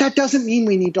 But that doesn't mean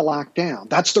we need to lock down.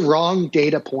 That's the wrong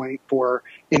data point for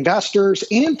investors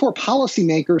and for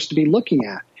policymakers to be looking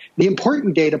at. The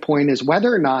important data point is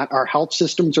whether or not our health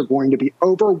systems are going to be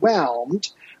overwhelmed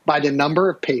by the number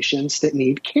of patients that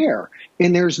need care.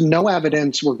 And there's no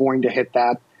evidence we're going to hit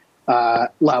that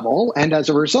level. And as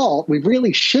a result, we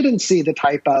really shouldn't see the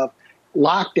type of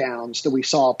lockdowns that we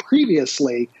saw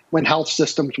previously when health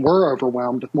systems were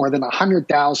overwhelmed with more than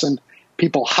 100,000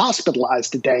 people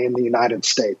hospitalized a day in the United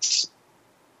States.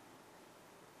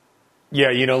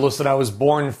 Yeah, listen, I was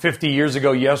born 50 years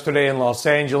ago yesterday in Los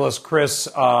Angeles, Chris.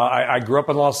 I grew up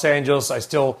in Los Angeles. I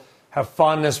still have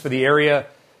fondness for the area.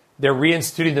 They're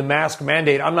reinstituting the mask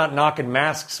mandate. I'm not knocking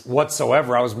masks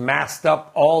whatsoever. I was masked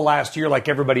up all last year like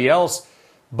everybody else.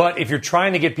 But if you're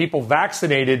trying to get people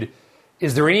vaccinated,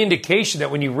 is there any indication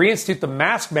that when you reinstitute the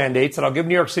mask mandates, and I'll give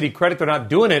New York City credit, they're not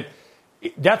doing it,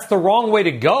 that's the wrong way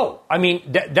to go? I mean,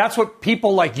 that's what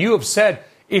people like you have said.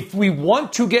 If we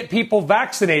want to get people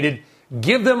vaccinated,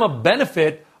 give them a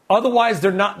benefit. Otherwise,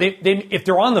 they're not. If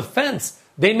they're on the fence,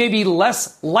 they may be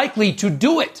less likely to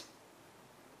do it.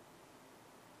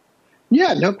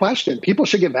 Yeah, no question. People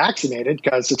should get vaccinated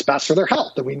because it's best for their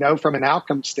health. And we know from an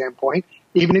outcome standpoint,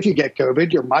 even if you get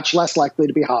COVID, you're much less likely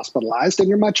to be hospitalized and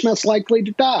you're much less likely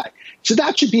to die. So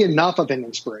that should be enough of an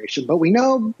inspiration. But we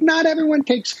know not everyone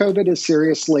takes COVID as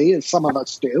seriously as some of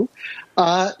us do.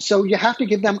 So you have to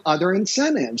give them other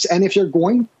incentives. And if you're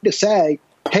going to say,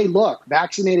 hey, look,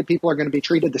 vaccinated people are going to be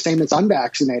treated the same as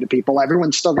unvaccinated people,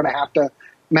 everyone's still going to have to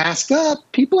mask up,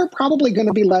 people are probably going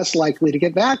to be less likely to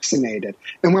get vaccinated.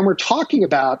 And when we're talking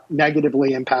about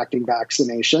negatively impacting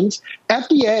vaccinations,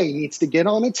 FDA needs to get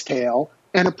on its tail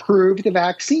and approve the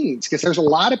vaccines, because there's a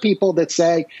lot of people that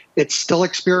say it's still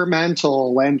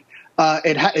experimental and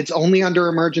it's only under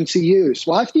emergency use.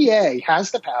 Well, FDA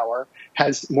has the power,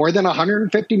 has more than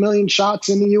 150 million shots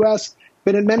in the U.S.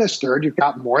 been administered. You've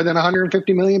got more than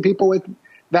 150 million people with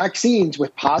vaccines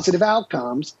with positive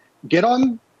outcomes. Get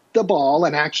on the ball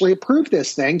and actually approve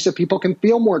this thing so people can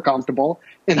feel more comfortable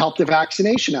and help the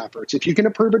vaccination efforts. If you can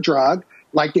approve a drug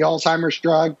like the Alzheimer's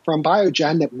drug from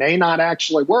Biogen that may not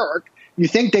actually work, you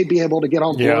think they'd be able to get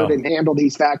on board and handle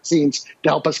these vaccines to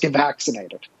help us get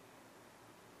vaccinated.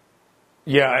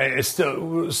 Yeah, it's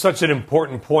still such an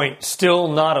important point, still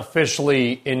not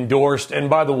officially endorsed. And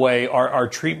by the way, our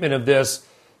treatment of this,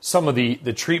 some of the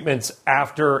treatments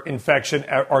after infection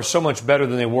are so much better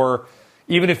than they were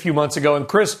even a few months ago. And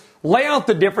Chris, lay out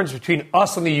the difference between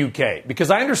us and the UK,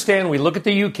 because I understand we look at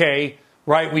the UK,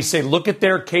 right? We say, look at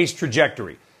their case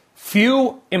trajectory.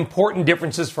 Few important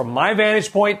differences from my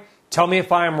vantage point. Tell me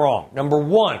if I am wrong. Number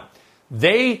one,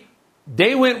 they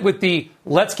went with the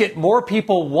let's get more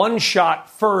people one shot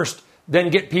first,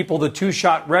 then get people the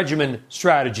two-shot regimen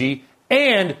strategy.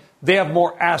 And they have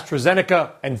more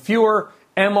AstraZeneca and fewer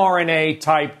mRNA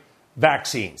type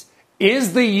vaccines.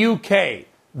 Is the UK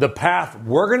the path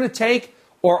we're going to take,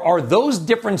 or are those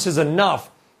differences enough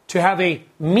to have a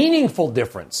meaningful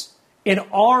difference in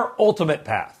our ultimate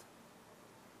path?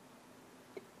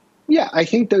 Yeah, I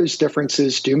think those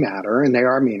differences do matter and they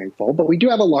are meaningful, but we do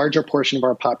have a larger portion of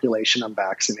our population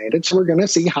unvaccinated, so we're going to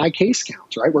see high case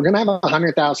counts, right? We're going to have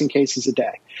 100,000 cases a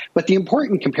day. But the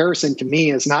important comparison to me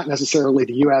is not necessarily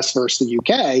the U.S. versus the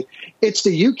UK. It's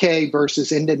the UK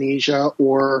versus Indonesia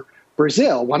or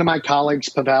Brazil. One of my colleagues,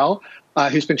 Pavel,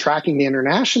 who's been tracking the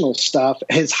international stuff,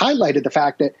 has highlighted the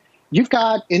fact that you've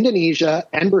got Indonesia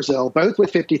and Brazil, both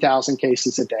with 50,000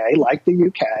 cases a day, like the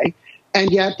UK, and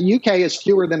yet the UK has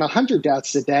fewer than 100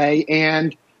 deaths a day,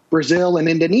 and Brazil and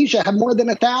Indonesia have more than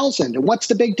 1,000. And what's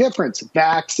the big difference?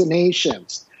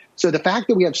 Vaccinations. So the fact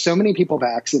that we have so many people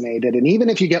vaccinated, and even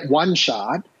if you get one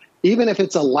shot, even if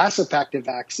it's a less effective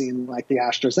vaccine like the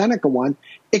AstraZeneca one,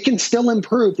 it can still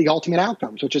improve the ultimate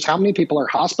outcomes, which is how many people are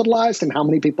hospitalized and how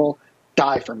many people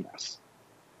die from this.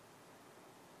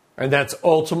 And that's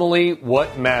ultimately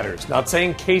what matters. Not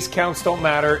saying case counts don't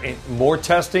matter. More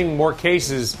testing, more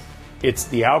cases. It's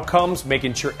the outcomes,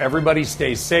 making sure everybody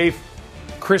stays safe.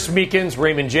 Chris Meekins,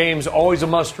 Raymond James, always a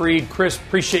must read. Chris,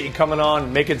 appreciate you coming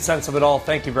on, making sense of it all.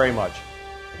 Thank you very much.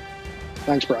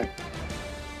 Thanks, Brian.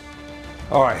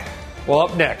 All right. Well,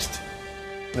 up next,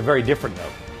 on a very different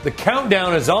note, the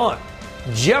countdown is on.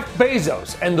 Jeff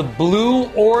Bezos and the Blue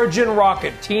Origin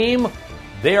rocket team,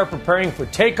 they are preparing for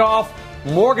takeoff.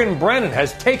 Morgan Brennan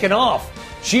has taken off.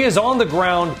 She is on the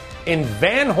ground in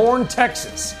Van Horn,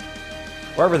 Texas,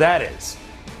 wherever that is,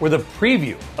 with a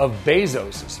preview of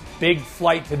Bezos' big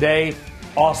flight today.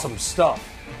 Awesome stuff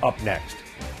up next.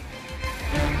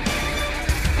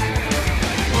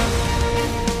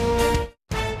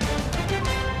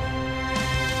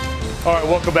 All right,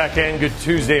 welcome back in. Good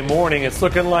Tuesday morning. It's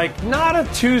looking like not a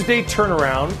Tuesday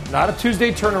turnaround,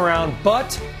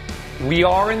 but we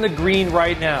are in the green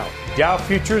right now. Dow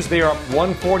futures, they are up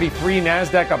 143,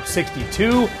 NASDAQ up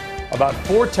 62, about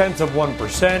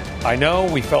 0.4%. I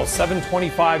know we fell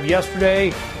 725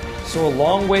 yesterday, so a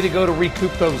long way to go to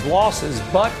recoup those losses,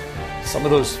 but some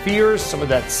of those fears, some of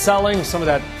that selling, some of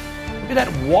that, maybe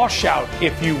that washout,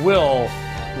 if you will,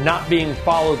 not being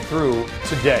followed through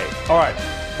today. All right.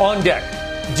 On deck,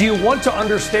 do you want to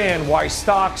understand why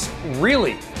stocks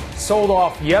really sold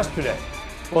off yesterday?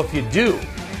 Well, if you do,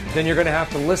 then you're going to have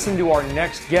to listen to our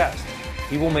next guest.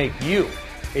 He will make you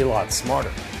a lot smarter.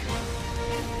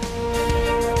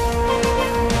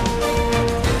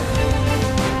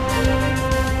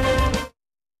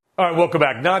 All right, welcome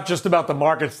back. Not just about the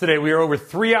markets today. We are over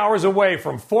 3 hours away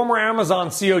from former Amazon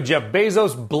CEO Jeff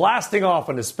Bezos blasting off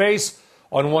into space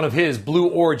on one of his Blue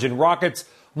Origin rockets.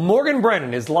 Morgan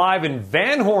Brennan is live in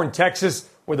Van Horn, Texas,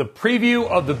 with a preview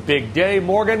of the big day.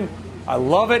 Morgan, I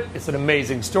love it. It's an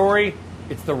amazing story.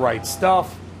 It's the right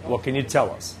stuff. What can you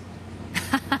tell us?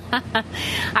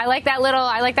 I like that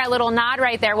little nod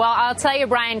right there. Well, I'll tell you,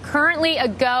 Brian, currently a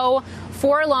go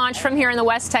for launch from here in the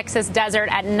West Texas desert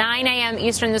at 9 a.m.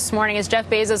 Eastern this morning as Jeff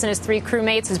Bezos and his three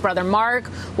crewmates, his brother Mark,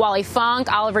 Wally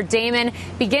Funk, Oliver Damon,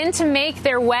 begin to make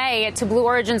their way to Blue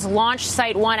Origin's launch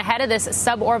site 1 ahead of this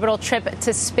suborbital trip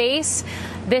to space.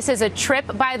 This is a trip,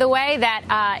 by the way,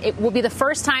 that it will be the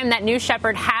first time that New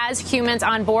Shepard has humans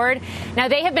on board. Now,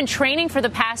 they have been training for the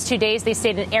past 2 days. They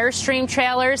stayed in Airstream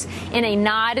trailers in a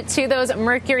nod to those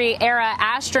Mercury-era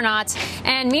astronauts.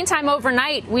 And meantime,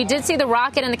 overnight, we did see the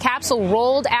rocket and the capsule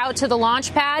rolled out to the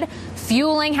launch pad.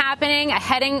 Fueling happening,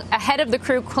 ahead of the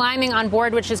crew climbing on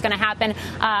board, which is going to happen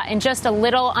in just a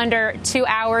little under 2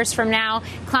 hours from now.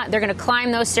 They're going to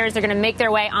climb those stairs. They're going to make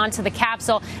their way onto the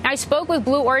capsule. Now, I spoke with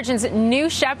Blue Origin's New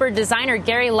Shepard designer,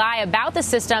 Gary Lai, about the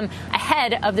system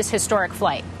ahead of this historic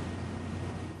flight.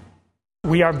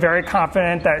 We are very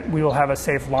confident that we will have a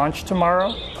safe launch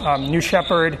tomorrow. New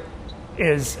Shepard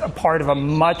is a part of a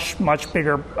much, much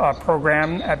bigger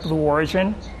program at Blue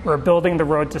Origin. We're building the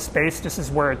road to space. This is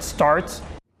where it starts.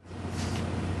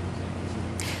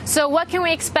 So what can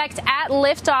we expect at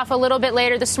liftoff a little bit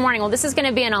later this morning? Well, this is going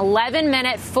to be an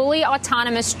 11-minute, fully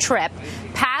autonomous trip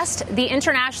past the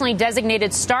internationally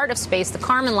designated start of space, the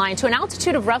Kármán line, to an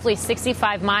altitude of roughly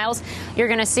 65 miles. You're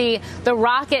going to see the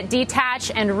rocket detach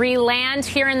and re-land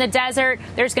here in the desert.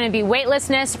 There's going to be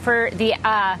weightlessness for the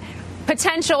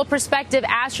potential prospective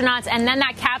astronauts, and then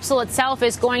that capsule itself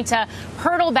is going to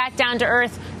hurtle back down to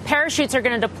Earth. Parachutes are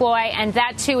going to deploy, and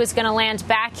that, too, is going to land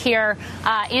back here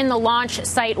in the launch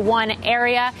site 1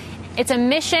 area. It's a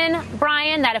mission,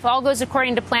 Brian, that if all goes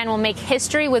according to plan will make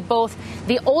history with both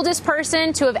the oldest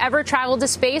person to have ever traveled to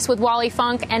space with Wally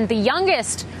Funk and the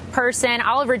youngest person,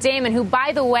 Oliver Damon, who,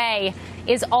 by the way,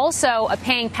 is also a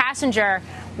paying passenger,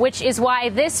 which is why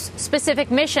this specific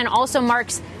mission also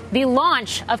marks the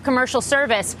launch of commercial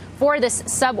service for this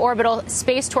suborbital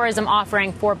space tourism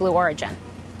offering for Blue Origin.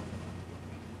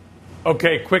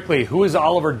 Okay, quickly, who is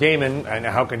Oliver Damon and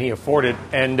how can he afford it?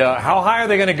 And how high are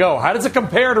they going to go? How does it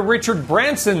compare to Richard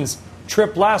Branson's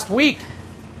trip last week?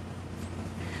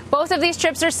 Both of these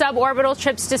trips are suborbital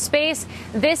trips to space.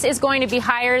 This is going to be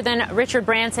higher than Richard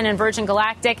Branson and Virgin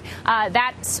Galactic.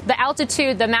 That's the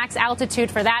altitude, the max altitude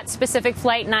for that specific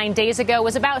flight 9 days ago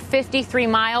was about 53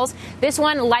 miles. This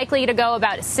one likely to go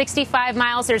about 65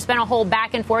 miles. There's been a whole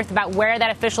back and forth about where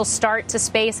that official start to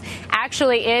space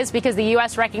actually is because the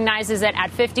U.S. recognizes it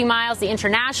at 50 miles. The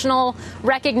international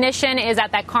recognition is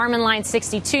at that Kármán line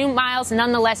 62 miles.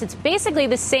 Nonetheless, it's basically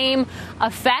the same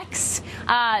effects.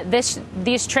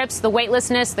 These trips, the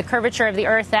weightlessness, the curvature of the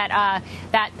Earth that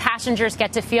passengers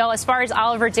get to feel. As far as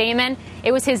Oliver Damon,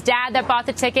 it was his dad that bought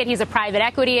the ticket. He's a private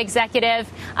equity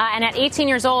executive. And at 18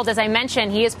 years old, as I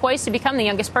mentioned, he is poised to become the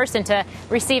youngest person to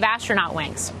receive astronaut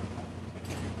wings.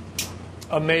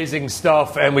 Amazing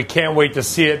stuff, and we can't wait to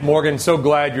see it. Morgan, so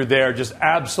glad you're there. Just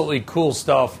absolutely cool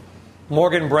stuff.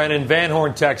 Morgan Brennan, Van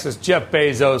Horn, Texas. Jeff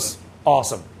Bezos,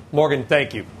 awesome. Morgan,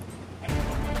 thank you.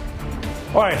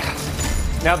 All right.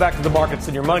 Now back to the markets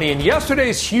and your money. And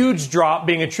yesterday's huge drop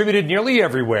being attributed nearly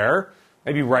everywhere,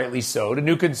 maybe rightly so, to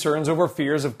new concerns over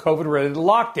fears of COVID-related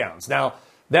lockdowns. Now,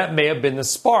 that may have been the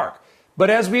spark. But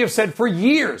as we have said for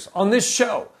years on this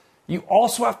show, you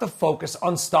also have to focus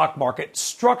on stock market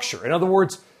structure. In other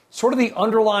words, sort of the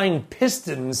underlying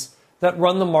pistons that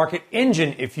run the market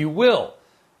engine, if you will.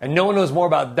 And no one knows more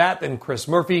about that than Chris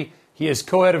Murphy. He is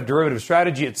co-head of derivative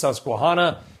strategy at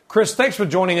Susquehanna. Chris, thanks for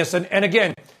joining us. And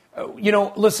again,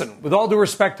 listen, with all due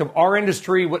respect to our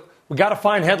industry, we got to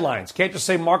find headlines. Can't just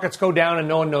say markets go down and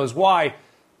no one knows why.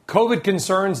 COVID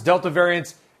concerns, Delta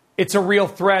variants, it's a real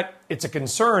threat. It's a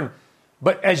concern.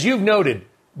 But as you've noted,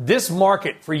 this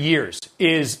market for years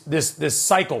is this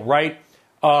cycle, right?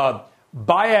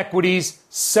 Buy equities,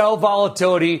 sell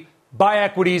volatility, buy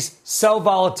equities, sell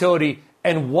volatility.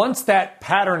 And once that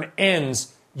pattern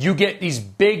ends, you get these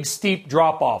big, steep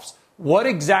drop-offs. What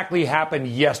exactly happened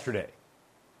yesterday?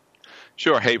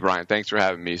 Sure. Hey, Brian, thanks for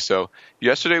having me. So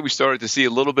yesterday we started to see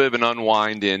a little bit of an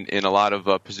unwind in a lot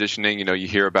of positioning. You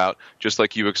hear about, just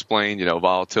like you explained,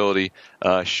 volatility,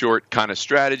 short kind of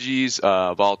strategies,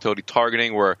 volatility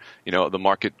targeting where, the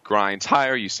market grinds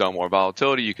higher, you sell more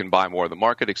volatility, you can buy more of the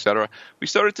market, et cetera. We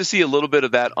started to see a little bit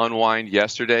of that unwind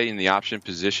yesterday in the option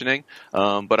positioning.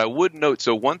 But I would note,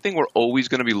 so one thing we're always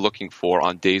going to be looking for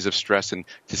on days of stress and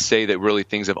to say that really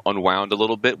things have unwound a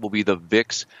little bit will be the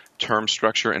VIX term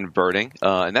structure inverting.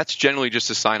 And that's generally just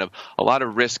a sign of a lot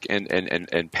of risk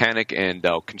and panic and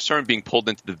concern being pulled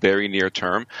into the very near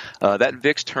term. That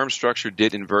VIX term structure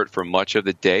did invert for much of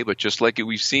the day, but just like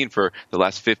we've seen for the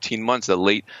last 15 months, a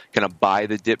late kind of buy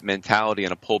the dip mentality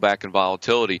and a pullback in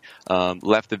volatility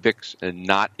left the VIX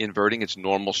not inverting its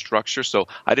normal structure. So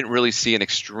I didn't really see an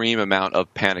extreme amount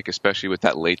of panic, especially with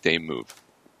that late day move.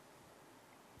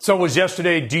 So was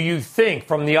yesterday, do you think,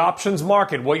 from the options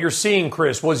market, what you're seeing,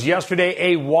 Chris, was yesterday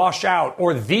a washout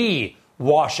or the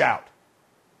washout?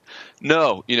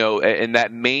 No, and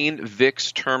that main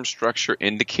VIX term structure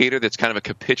indicator, that's kind of a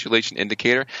capitulation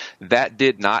indicator, that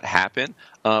did not happen.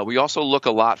 We also look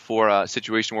a lot for a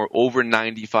situation where over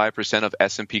 95% of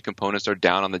S&P components are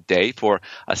down on the day for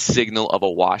a signal of a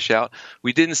washout.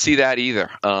 We didn't see that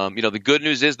either. The good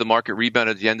news is the market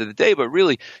rebounded at the end of the day, but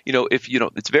really, if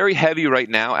it's very heavy right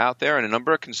now out there and a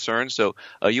number of concerns. So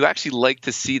you actually like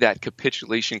to see that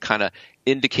capitulation kind of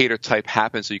indicator type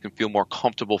happen so you can feel more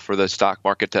comfortable for the stock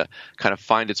market to kind of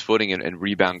find its footing and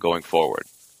rebound going forward.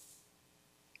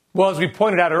 Well, as we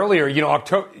pointed out earlier,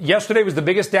 yesterday was the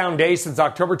biggest down day since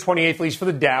October 28th, at least for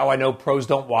the Dow. I know pros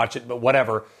don't watch it, but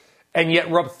whatever. And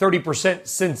yet we're up 30%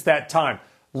 since that time.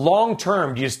 Long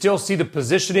term, do you still see the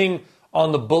positioning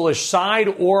on the bullish side,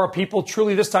 or are people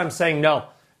truly this time saying, no,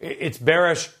 it's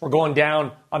bearish, we're going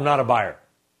down, I'm not a buyer?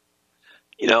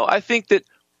 I think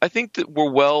that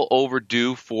we're well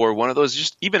overdue for one of those,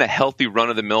 just even a healthy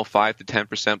run-of-the-mill 5 to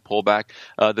 10% pullback.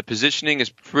 The positioning is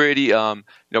pretty,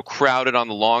 crowded on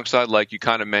the long side, like you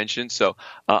kind of mentioned. So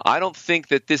I don't think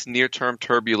that this near-term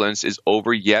turbulence is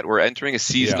over yet. We're entering a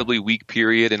seasonably weak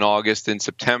period in August and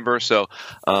September. So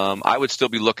I would still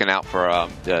be looking out for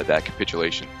that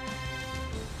capitulation.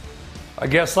 I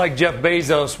guess like Jeff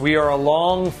Bezos, we are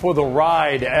along for the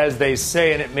ride, as they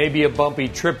say, and it may be a bumpy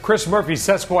trip. Chris Murphy,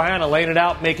 Susquehanna, laying it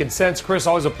out, making sense. Chris,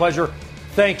 always a pleasure.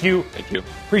 Thank you. Thank you.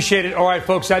 Appreciate it. All right,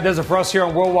 folks, that does it for us here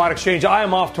on Worldwide Exchange. I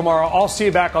am off tomorrow. I'll see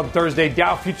you back on Thursday.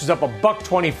 Dow futures up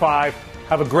 $125.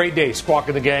 Have a great day. Squawk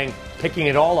and the gang picking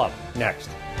it all up next.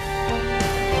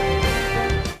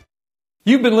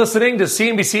 You've been listening to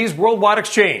CNBC's Worldwide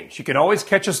Exchange. You can always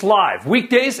catch us live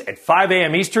weekdays at 5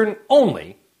 a.m. Eastern,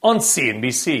 only on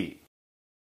CNBC.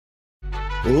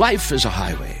 Life is a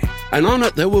highway, and on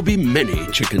it there will be many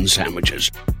chicken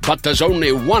sandwiches. But there's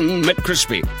only one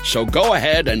McCrispy. So go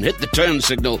ahead and hit the turn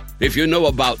signal if you know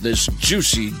about this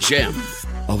juicy gem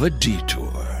of a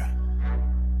detour.